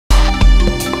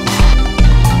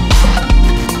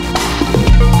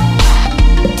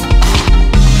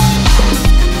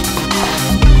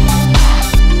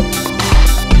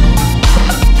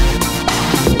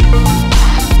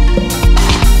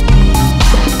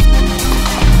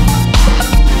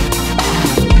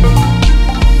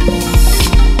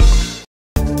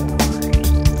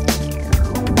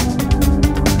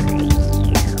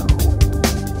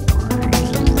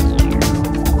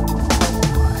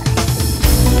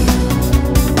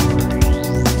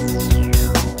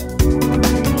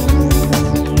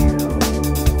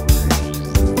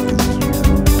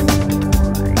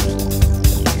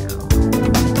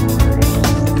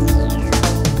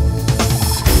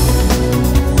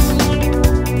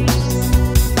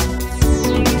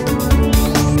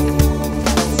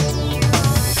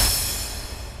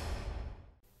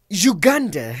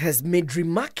Uganda has made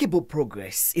remarkable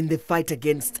progress in the fight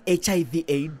against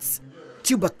HIV/AIDS,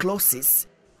 tuberculosis,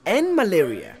 and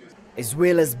malaria, as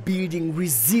well as building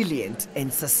resilient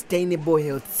and sustainable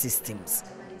health systems.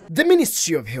 The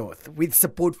Ministry of Health, with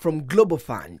support from Global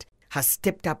Fund, has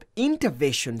stepped up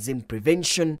interventions in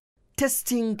prevention,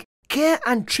 testing, care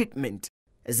and treatment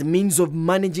as a means of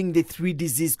managing the three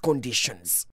disease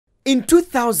conditions. In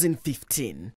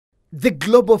 2015, the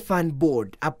Global Fund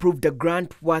Board approved a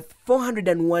grant worth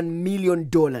 $401 million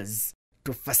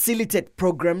to facilitate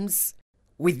programs,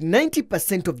 with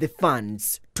 90% of the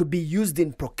funds to be used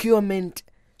in procurement,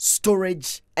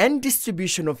 storage, and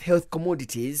distribution of health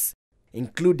commodities,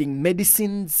 including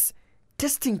medicines,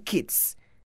 testing kits,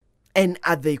 and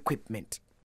other equipment.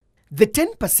 The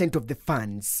 10% of the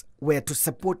funds were to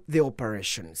support the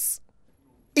operations.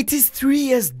 It is 3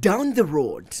 years down the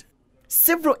road.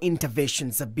 Several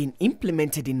interventions have been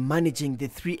implemented in managing the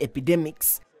three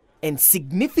epidemics, and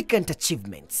significant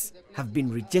achievements have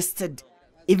been registered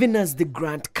even as the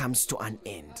grant comes to an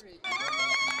end.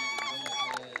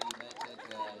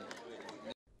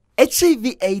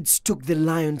 HIV/AIDS took the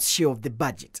lion's share of the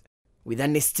budget, with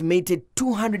an estimated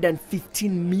 $215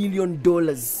 million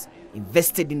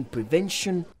invested in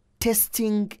prevention,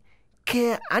 testing,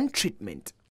 care and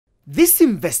treatment. This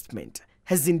investment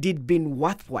has indeed been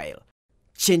worthwhile,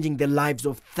 changing the lives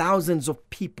of thousands of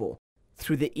people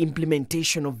through the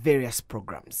implementation of various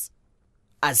programs.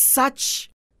 As such,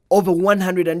 over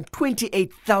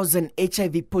 128,000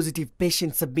 HIV-positive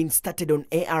patients have been started on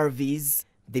ARVs.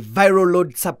 The viral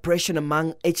load suppression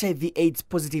among HIV/AIDS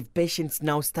positive patients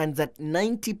now stands at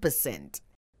 90%.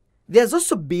 There's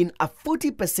also been a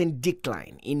 40%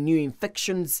 decline in new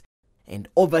infections, and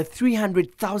over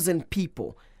 300,000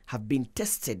 people have been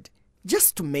tested,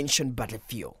 just to mention but a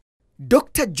few.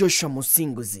 Dr. Joshua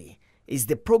Musinguzi is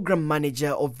the program manager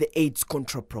of the AIDS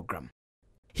control program.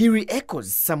 He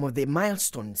re-echoes some of the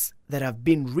milestones that have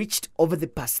been reached over the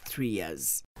past 3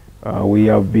 years. We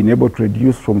have been able to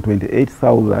reduce from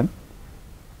 28,000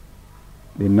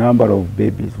 the number of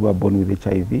babies who are born with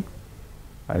HIV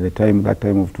at that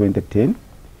time of 2010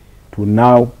 to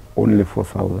now only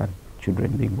 4,000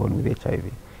 children being born with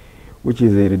HIV, which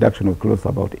is a reduction of close to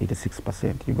about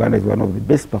 86%. Uganda is one of the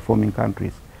best performing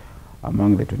countries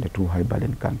among the 22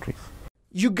 high-burden countries.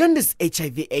 Uganda's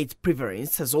HIV/AIDS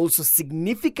prevalence has also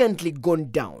significantly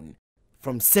gone down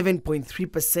from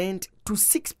 7.3% to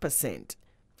 6%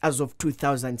 as of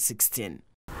 2016.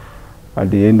 At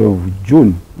the end of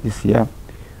June this year,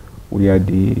 we had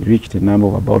reached a number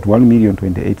of about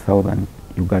 1,028,000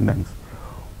 Ugandans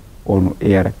on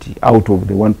ART out of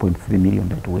the 1.3 million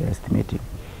that we are estimating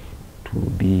to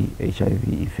be HIV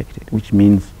infected, which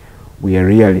means we are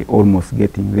really almost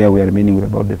getting there. We are remaining with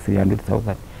about the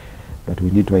 300,000 that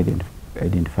we need to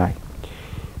identify.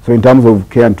 So in terms of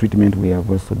care and treatment, we have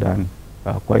also done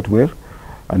quite well.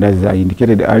 And as I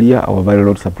indicated earlier, our viral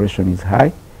load suppression is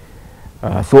high.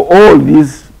 So all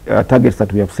these targets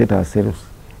that we have set ourselves,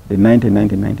 the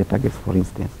 90-90-90 targets, for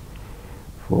instance,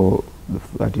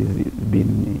 that is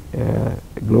been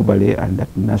globally and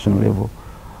at national level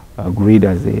agreed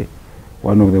as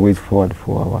one of the ways forward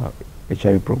for our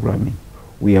HIV programming,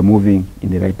 we are moving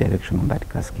in the right direction on that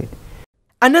cascade.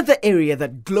 Another area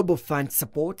that Global Fund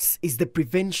supports is the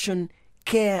prevention,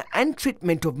 care and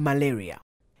treatment of malaria.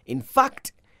 In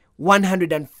fact,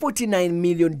 $149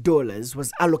 million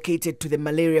was allocated to the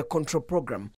malaria control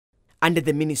program under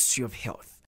the Ministry of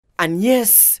Health. And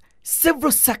yes,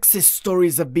 several success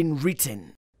stories have been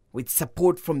written with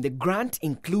support from the grant,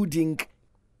 including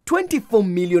 24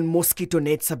 million mosquito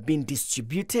nets have been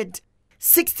distributed,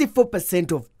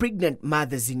 64% of pregnant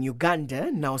mothers in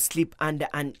Uganda now sleep under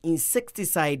an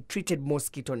insecticide-treated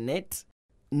mosquito net,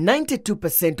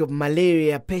 92% of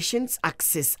malaria patients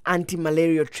access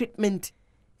anti-malaria treatment,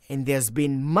 and there's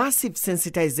been massive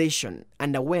sensitization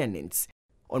and awareness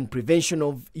on prevention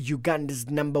of Uganda's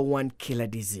 #1 killer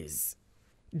disease.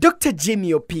 Dr.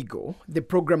 Jimmy Opigo, the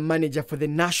program manager for the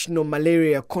National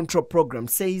Malaria Control Program,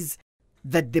 says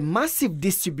that the massive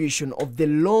distribution of the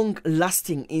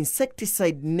long-lasting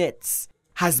insecticide nets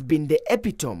has been the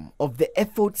epitome of the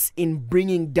efforts in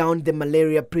bringing down the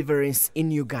malaria prevalence in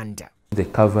Uganda. The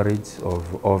coverage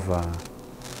of over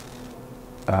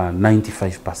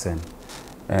 95%,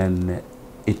 and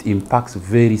it impacts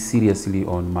very seriously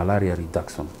on malaria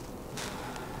reduction.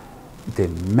 The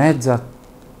major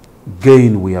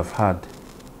gain we have had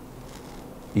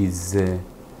is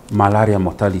malaria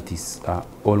mortalities are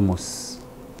almost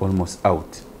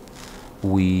out.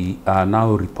 We are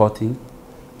now reporting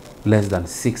less than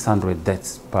 600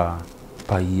 deaths per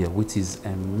year, which is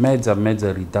a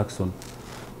major reduction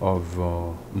of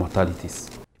mortalities.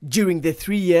 During the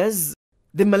 3 years,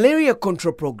 the malaria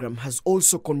control program has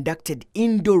also conducted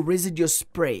indoor residual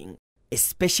spraying,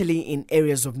 especially in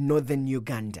areas of northern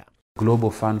Uganda. Global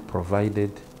Fund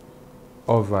provided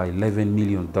over $11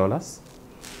 million.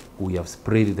 We have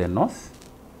sprayed the north,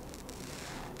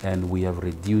 and we have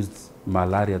reduced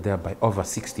malaria there by over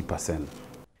 60%.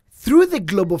 Through the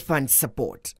Global Fund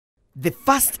support, the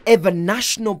first ever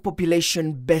national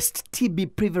population-based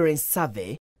TB prevalence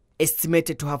survey,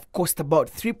 estimated to have cost about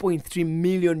 $3.3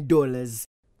 million,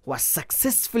 was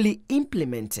successfully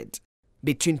implemented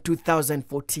between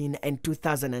 2014 and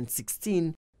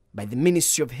 2016 by the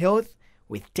Ministry of Health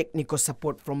with technical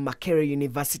support from Makerere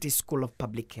University School of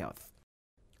Public Health.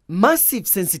 Massive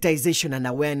sensitization and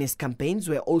awareness campaigns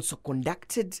were also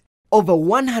conducted. Over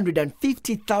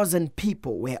 150,000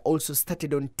 people were also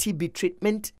started on TB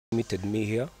treatment. Admitted me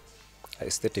here. I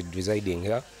started residing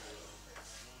here.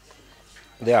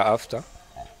 Thereafter,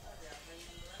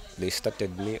 they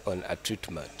started me on a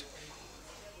treatment.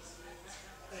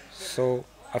 So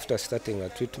after starting a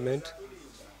treatment,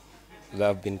 they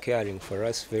have been caring for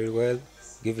us very well,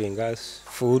 giving us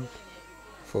food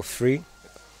for free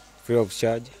of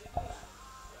charge,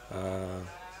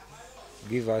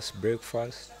 give us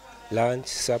breakfast, lunch,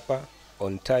 supper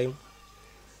on time,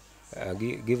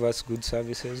 give us good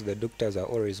services. The doctors are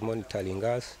always monitoring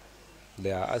us.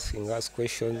 They are asking us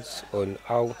questions on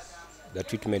how the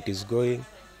treatment is going.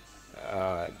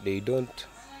 They don't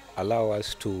allow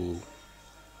us to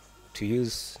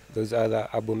use those other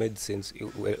herbal medicines.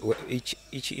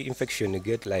 Each infection you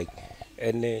get, like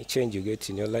any change you get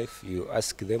in your life, you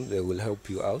ask them, they will help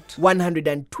you out.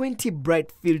 120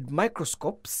 bright field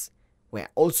microscopes were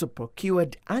also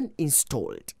procured and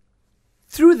installed.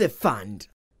 Through the fund,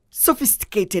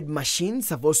 sophisticated machines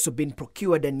have also been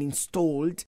procured and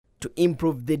installed to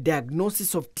improve the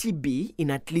diagnosis of TB in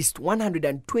at least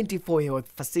 124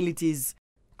 health facilities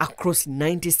across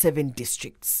 97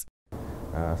 districts.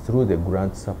 Through the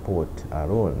grant support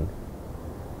alone,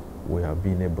 we have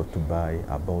been able to buy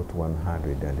about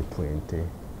 120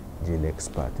 gene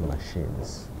expert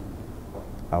machines.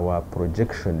 Our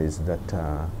projection is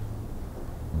that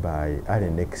by early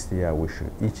next year,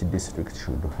 each district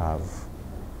should have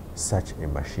such a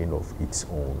machine of its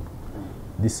own.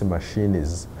 This machine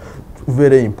is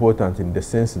very important in the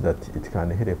sense that it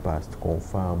can help us to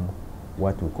confirm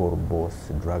what we call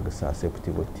both drug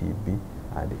susceptible TB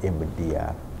and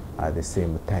MDR at the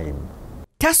same time.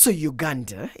 TASO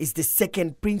Uganda is the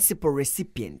second principal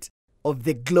recipient of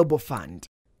the Global Fund.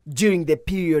 During the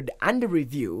period under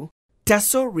review,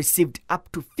 TASO received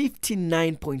up to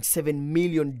 $59.7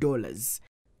 million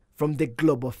from the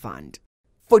Global Fund.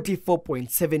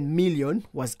 $44.7 million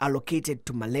was allocated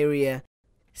to malaria,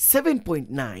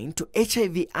 7.9 to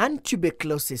HIV and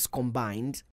tuberculosis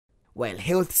combined, while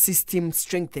health system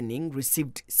strengthening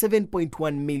received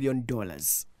 $7.1 million.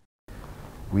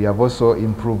 We have also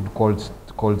improved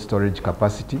cold storage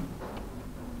capacity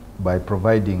by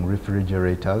providing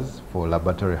refrigerators for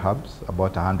laboratory hubs,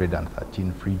 about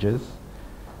 113 fridges.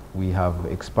 We have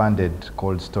expanded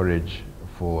cold storage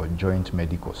for joint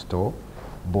medical store,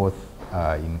 both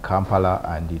in Kampala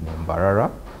and in Mbarara.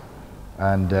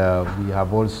 And we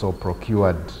have also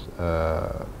procured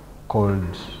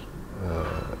cold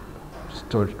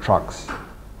storage trucks,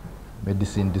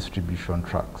 medicine distribution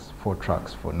trucks, 4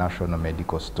 trucks for National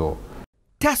Medical Store.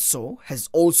 TASO has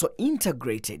also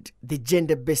integrated the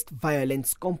gender-based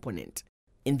violence component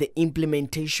in the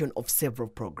implementation of several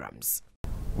programs.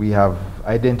 We have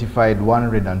identified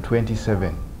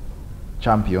 127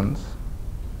 champions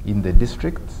in the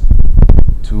districts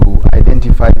to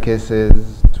identify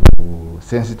cases, to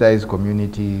sensitize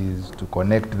communities, to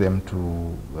connect them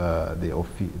to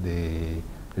the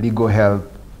legal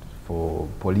help for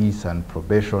police and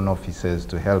probation officers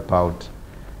to help out.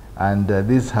 And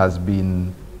this has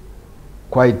been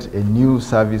quite a new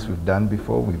service we've done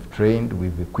before. We've trained,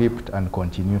 we've equipped, and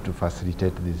continue to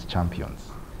facilitate these champions.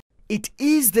 It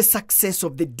is the success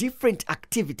of the different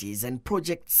activities and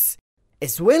projects,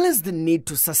 as well as the need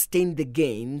to sustain the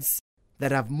gains,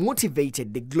 that have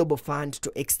motivated the Global Fund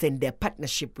to extend their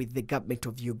partnership with the government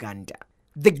of Uganda.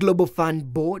 The Global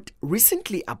Fund Board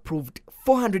recently approved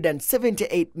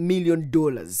 $478 million,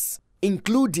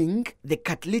 including the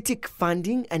catalytic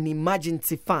funding and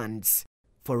emergency funds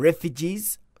for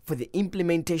refugees for the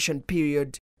implementation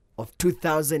period of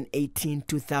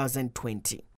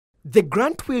 2018-2020. The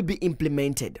grant will be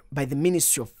implemented by the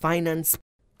Ministry of Finance,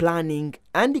 Planning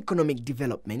and Economic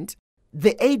Development,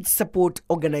 the aid support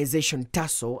organization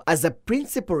TASO as a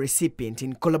principal recipient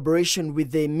in collaboration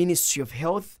with the Ministry of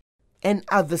Health and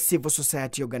other civil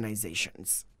society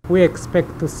organizations. We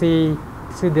expect to see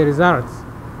the results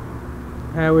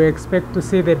we expect to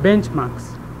see the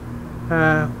benchmarks.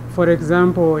 For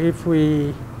example, if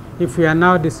we are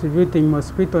now distributing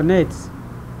mosquito nets,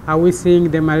 are we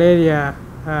seeing the malaria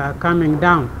coming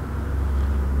down?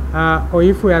 Or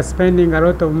if we are spending a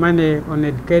lot of money on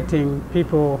educating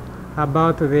people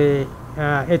about the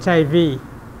HIV,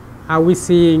 are we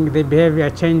seeing the behavior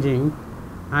changing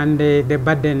and the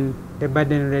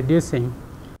burden reducing?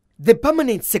 The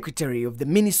Permanent Secretary of the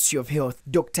Ministry of Health,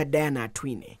 Dr. Diana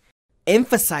Atwine,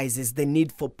 emphasizes the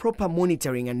need for proper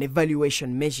monitoring and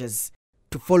evaluation measures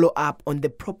to follow up on the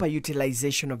proper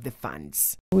utilization of the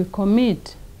funds. We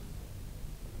commit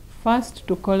first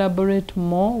to collaborate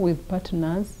more with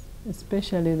partners,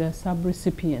 especially the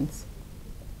sub-recipients,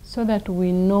 so that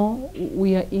we know,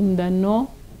 we are in the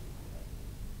know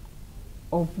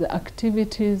of the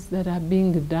activities that are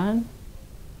being done.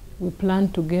 We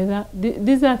plan together.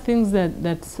 These are things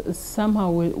that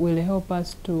somehow will help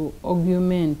us to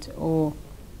augment or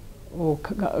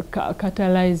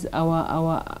catalyze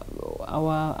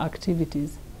our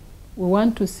activities. We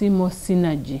want to see more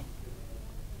synergy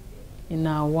in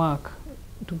our work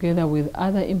together with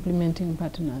other implementing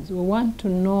partners. We want to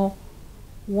know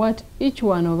what each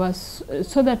one of us,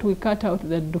 so that we cut out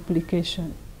the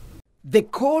duplication. The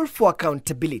call for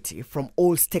accountability from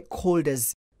all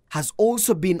stakeholders has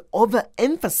also been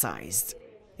overemphasized,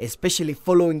 especially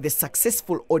following the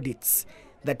successful audits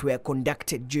that were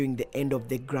conducted during the end of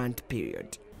the grant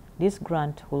period. This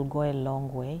grant will go a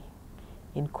long way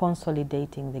in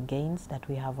consolidating the gains that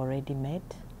we have already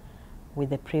made with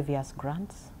the previous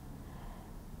grants,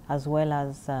 as well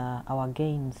as our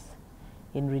gains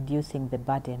in reducing the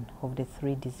burden of the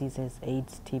 3 diseases,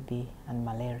 AIDS, TB, and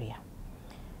malaria.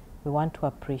 We want to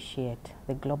appreciate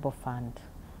the Global Fund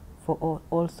for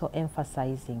also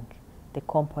emphasizing the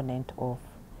component of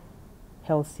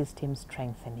health system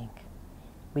strengthening.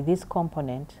 With this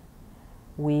component,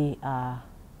 we are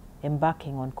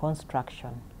embarking on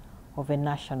construction of a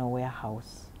national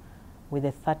warehouse with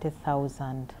a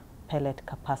 30,000 pellet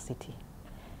capacity.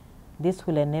 This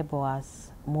will enable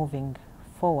us moving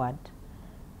forward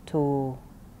to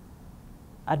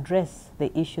address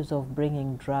the issues of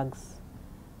bringing drugs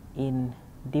in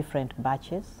different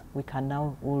batches.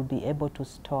 We'll be able to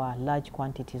store large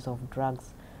quantities of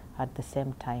drugs at the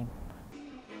same time.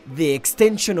 The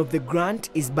extension of the grant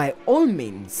is by all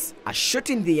means a shot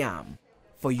in the arm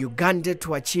for Uganda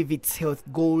to achieve its health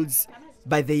goals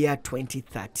by the year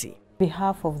 2030. On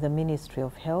behalf of the Ministry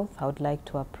of Health, I would like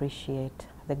to appreciate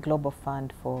the Global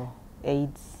Fund for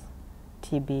AIDS,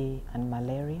 TB, and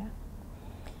malaria.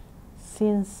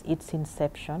 Since its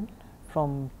inception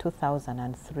from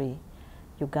 2003,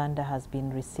 Uganda has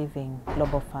been receiving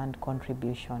Global Fund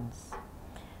contributions.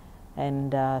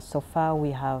 And so far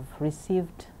we have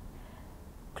received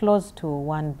close to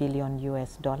 $1 billion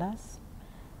US,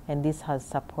 and this has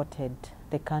supported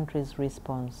the country's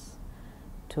response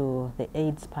to the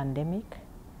AIDS pandemic,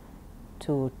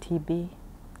 to TB,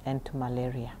 and to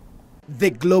malaria. The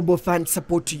Global Fund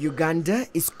support to Uganda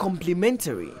is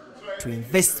complementary to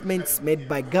investments made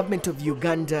by Government of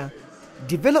Uganda,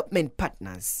 development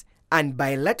partners, and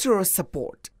bilateral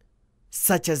support,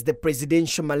 such as the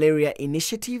Presidential Malaria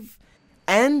Initiative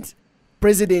and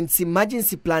President's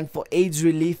Emergency Plan for AIDS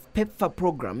Relief PEPFAR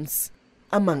programs,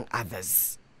 among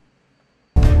others.